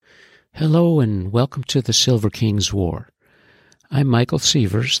Hello and welcome to the Silver King's War. I'm Michael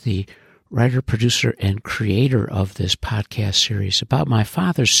Sievers, the writer, producer, and creator of this podcast series about my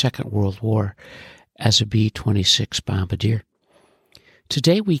father's Second World War as a B-26 bombardier.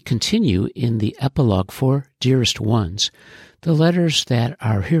 Today we continue in the epilogue for Dearest Ones, the letters that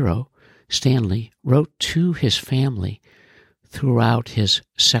our hero, Stanley, wrote to his family throughout his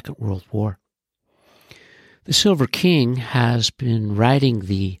Second World War. The Silver King has been riding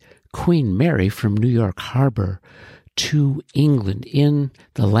the Queen Mary from New York Harbor to England in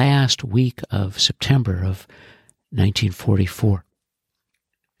the last week of September of 1944.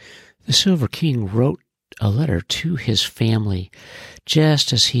 The Silver King wrote a letter to his family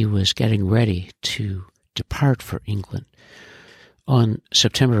just as he was getting ready to depart for England on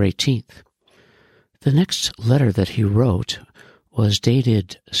September 18th. The next letter that he wrote was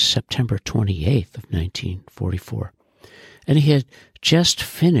dated September 28th of 1944, and he had just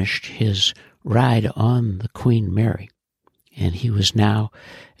finished his ride on the Queen Mary, and he was now,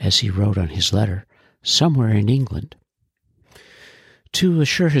 as he wrote on his letter, somewhere in England. To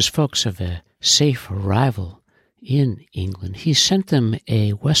assure his folks of a safe arrival in England, he sent them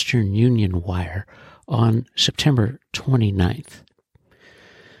a Western Union wire on September 29th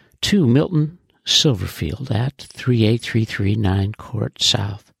to Milton Silverfield at 38339 Court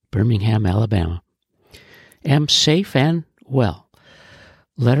South, Birmingham, Alabama. Am safe and well.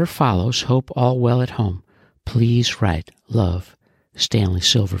 Letter follows. Hope all well at home. Please write. Love, Stanley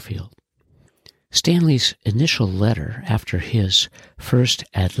Silverfield. Stanley's initial letter after his first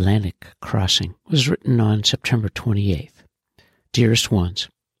Atlantic crossing was written on September 28th. Dearest Ones,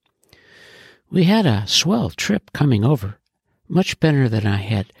 we had a swell trip coming over, much better than I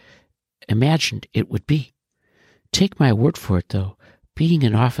had imagined it would be. Take my word for it, though, being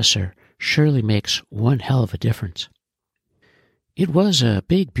an officer surely makes one hell of a difference. It was a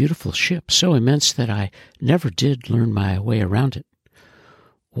big, beautiful ship, so immense that I never did learn my way around it.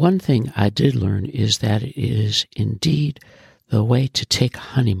 One thing I did learn is that it is indeed the way to take a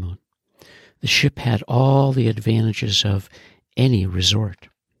honeymoon. The ship had all the advantages of any resort.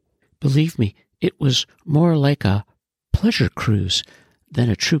 Believe me, it was more like a pleasure cruise than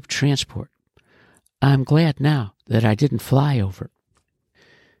a troop transport. I'm glad now that I didn't fly over.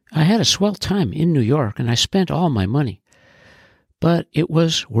 I had a swell time in New York, and I spent all my money. But it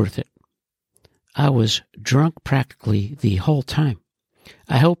was worth it. I was drunk practically the whole time.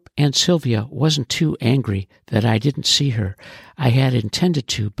 I hope Aunt Sylvia wasn't too angry that I didn't see her. I had intended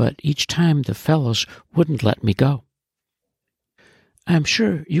to, but each time the fellows wouldn't let me go. I'm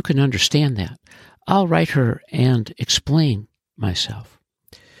sure you can understand that. I'll write her and explain myself.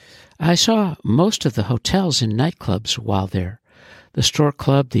 I saw most of the hotels and nightclubs while there. The Stork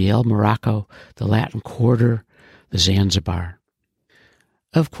Club, the El Morocco, the Latin Quarter, the Zanzibar.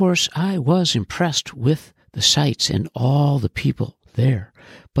 Of course, I was impressed with the sights and all the people there,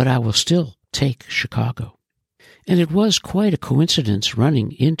 but I will still take Chicago. And it was quite a coincidence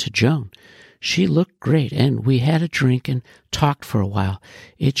running into Joan. She looked great, and we had a drink and talked for a while.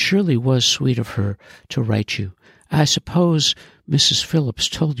 It surely was sweet of her to write you. I suppose Mrs. Phillips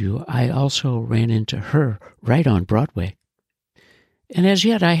told you I also ran into her right on Broadway. And as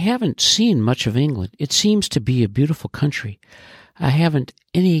yet, I haven't seen much of England. It seems to be a beautiful country. I haven't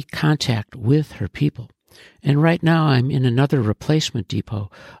any contact with her people, and right now I'm in another replacement depot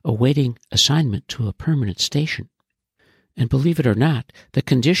awaiting assignment to a permanent station. And believe it or not, the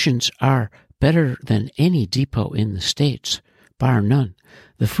conditions are better than any depot in the States, bar none.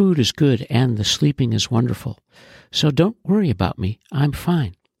 The food is good and the sleeping is wonderful. So don't worry about me, I'm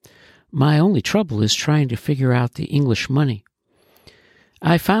fine. My only trouble is trying to figure out the English money.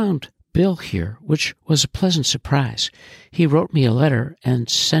 I found Bill here, which was a pleasant surprise. He wrote me a letter and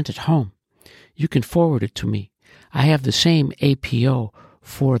sent it home. You can forward it to me. I have the same APO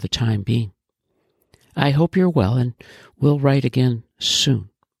for the time being. I hope you're well, and we'll write again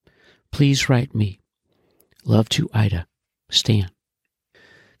soon. Please write me. Love to Ida. Stan.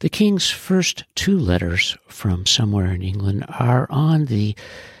 The King's first two letters from somewhere in England are on the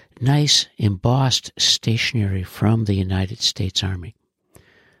nice embossed stationery from the United States Army.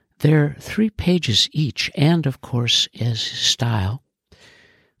 They're 3 pages each, and, of course, as his style,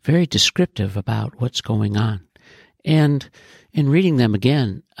 very descriptive about what's going on. And in reading them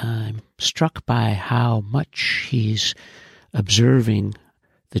again, I'm struck by how much he's observing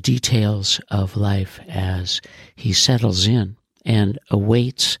the details of life as he settles in and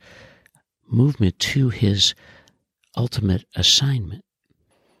awaits movement to his ultimate assignment.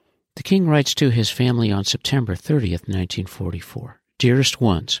 The King writes to his family on September 30th, 1944. Dearest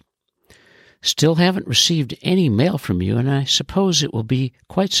Ones, Still haven't received any mail from you, and I suppose it will be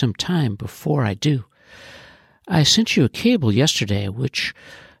quite some time before I do. I sent you a cable yesterday, which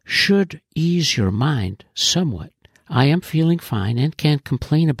should ease your mind somewhat. I am feeling fine and can't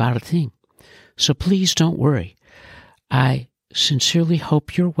complain about a thing, so please don't worry. I sincerely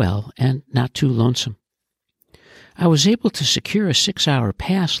hope you're well and not too lonesome. I was able to secure a 6-hour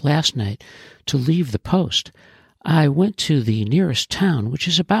pass last night to leave the post. I went to the nearest town, which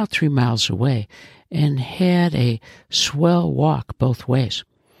is about 3 miles away, and had a swell walk both ways.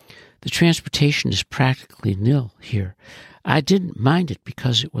 The transportation is practically nil here. I didn't mind it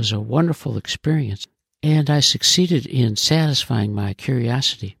because it was a wonderful experience, and I succeeded in satisfying my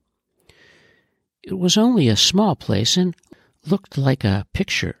curiosity. It was only a small place and looked like a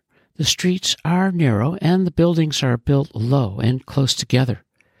picture. The streets are narrow and the buildings are built low and close together.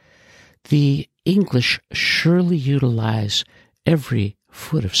 The English surely utilize every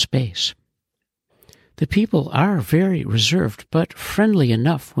foot of space. The people are very reserved, but friendly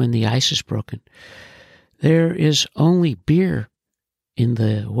enough when the ice is broken. There is only beer in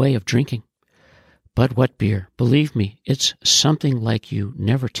the way of drinking. But what beer? Believe me, it's something like you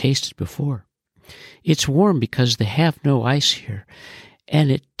never tasted before. It's warm because they have no ice here,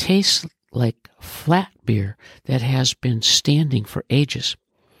 and it tastes like flat beer that has been standing for ages.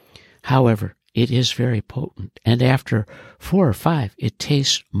 However, it is very potent, and after 4 or 5, it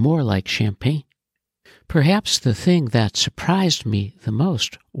tastes more like champagne. Perhaps the thing that surprised me the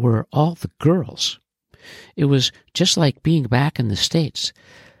most were all the girls. It was just like being back in the States.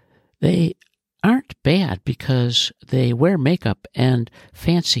 They aren't bad because they wear makeup and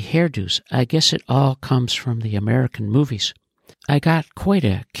fancy hairdos. I guess it all comes from the American movies. I got quite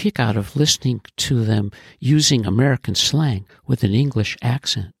a kick out of listening to them using American slang with an English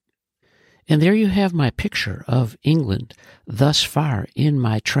accent. And there you have my picture of England thus far in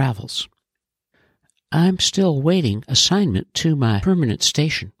my travels. I'm still waiting assignment to my permanent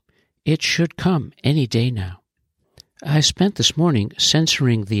station. It should come any day now. I spent this morning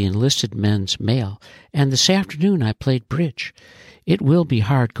censoring the enlisted men's mail, and this afternoon I played bridge. It will be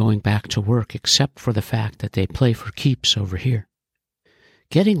hard going back to work except for the fact that they play for keeps over here.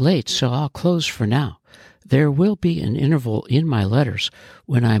 Getting late, so I'll close for now. There will be an interval in my letters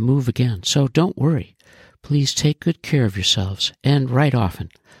when I move again, so don't worry. Please take good care of yourselves, and write often.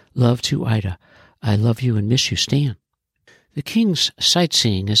 Love to Ida. I love you and miss you, Stan. The King's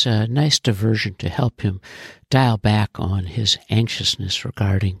sightseeing is a nice diversion to help him dial back on his anxiousness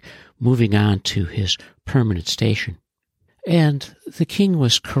regarding moving on to his permanent station. And the King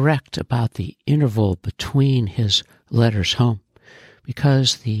was correct about the interval between his letters home,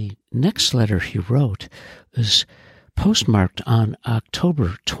 because the next letter he wrote was postmarked on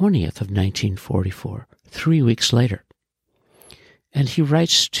October 20th of 1944, 3 weeks later. And he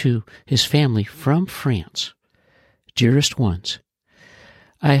writes to his family from France. Dearest ones,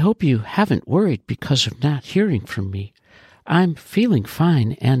 I hope you haven't worried because of not hearing from me. I'm feeling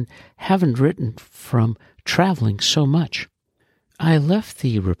fine and haven't written from traveling so much. I left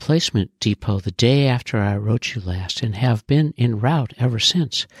the replacement depot the day after I wrote you last and have been en route ever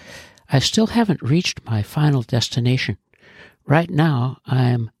since. I still haven't reached my final destination. Right now,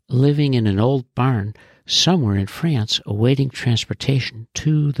 I'm living in an old barn somewhere in France awaiting transportation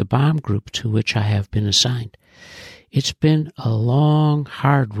to the bomb group to which I have been assigned. It's been a long,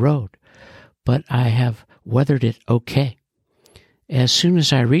 hard road, but I have weathered it okay. As soon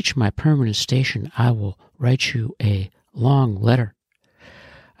as I reach my permanent station, I will write you a long letter.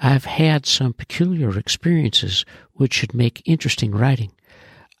 I've had some peculiar experiences which should make interesting writing.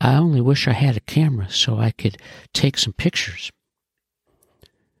 I only wish I had a camera so I could take some pictures.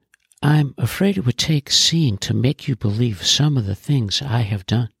 I'm afraid it would take seeing to make you believe some of the things I have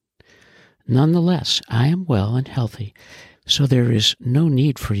done. Nonetheless, I am well and healthy, so there is no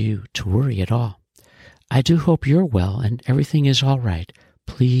need for you to worry at all. I do hope you're well and everything is all right.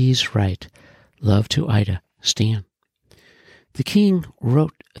 Please write. Love to Ida, Stan. The King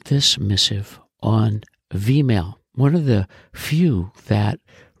wrote this missive on Vmail, one of the few that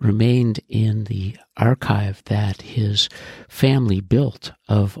remained in the archive that his family built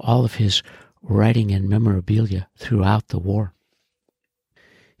of all of his writing and memorabilia throughout the war.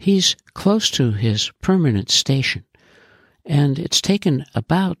 He's close to his permanent station, and it's taken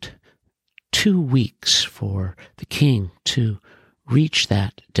about 2 weeks for the King to reach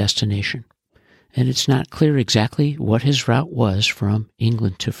that destination. And it's not clear exactly what his route was from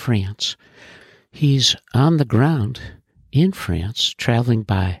England to France. He's on the ground in France, traveling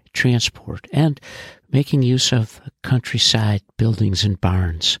by transport and making use of the countryside buildings and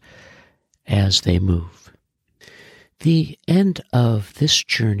barns as they move. The end of this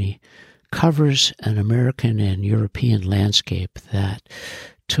journey covers an American and European landscape that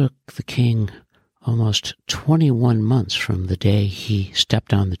took the king almost 21 months from the day he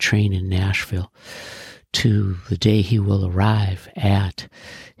stepped on the train in Nashville to the day he will arrive at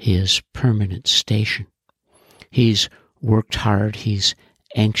his permanent station. He's worked hard. He's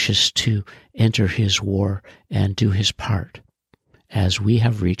anxious to enter his war and do his part. As we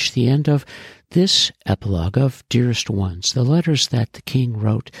have reached the end of this epilogue of Dearest Ones, the letters that the king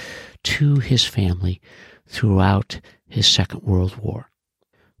wrote to his family throughout his Second World War.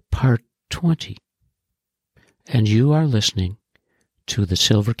 Part 20. And you are listening to the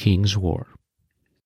Silver King's War.